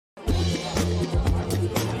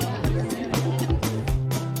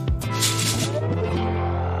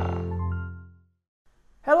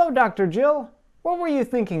Dr. Jill, what were you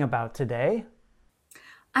thinking about today?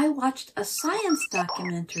 I watched a science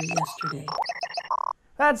documentary yesterday.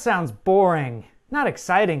 That sounds boring, not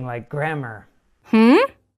exciting like grammar. In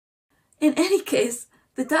any case,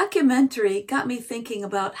 the documentary got me thinking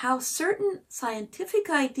about how certain scientific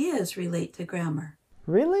ideas relate to grammar.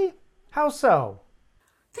 Really? How so?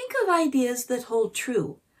 Think of ideas that hold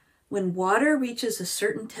true. When water reaches a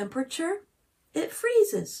certain temperature, it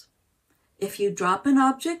freezes. If you drop an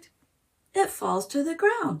object, it falls to the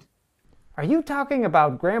ground. Are you talking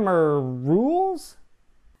about grammar rules?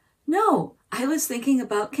 No, I was thinking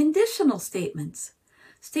about conditional statements.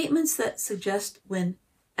 Statements that suggest when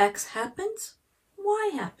X happens,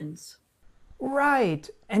 Y happens. Right,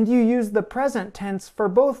 and you use the present tense for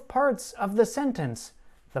both parts of the sentence.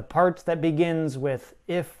 The part that begins with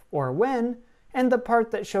if or when, and the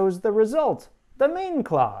part that shows the result, the main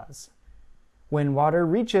clause. When water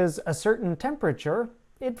reaches a certain temperature,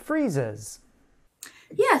 it freezes.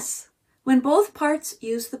 Yes, when both parts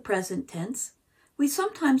use the present tense, we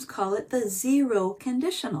sometimes call it the zero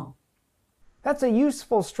conditional. That's a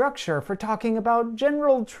useful structure for talking about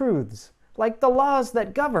general truths, like the laws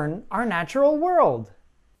that govern our natural world.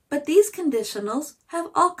 But these conditionals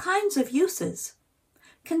have all kinds of uses.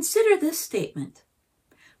 Consider this statement.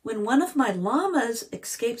 When one of my llamas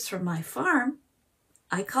escapes from my farm,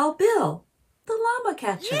 I call Bill, the llama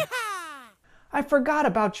catcher. Yeehaw! I forgot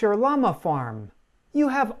about your llama farm. You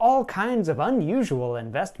have all kinds of unusual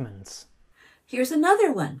investments. Here's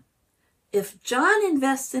another one. If John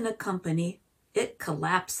invests in a company, it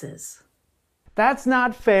collapses. That's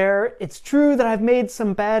not fair. It's true that I've made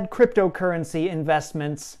some bad cryptocurrency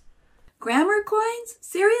investments. Grammar coins?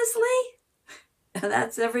 Seriously?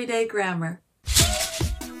 That's everyday grammar.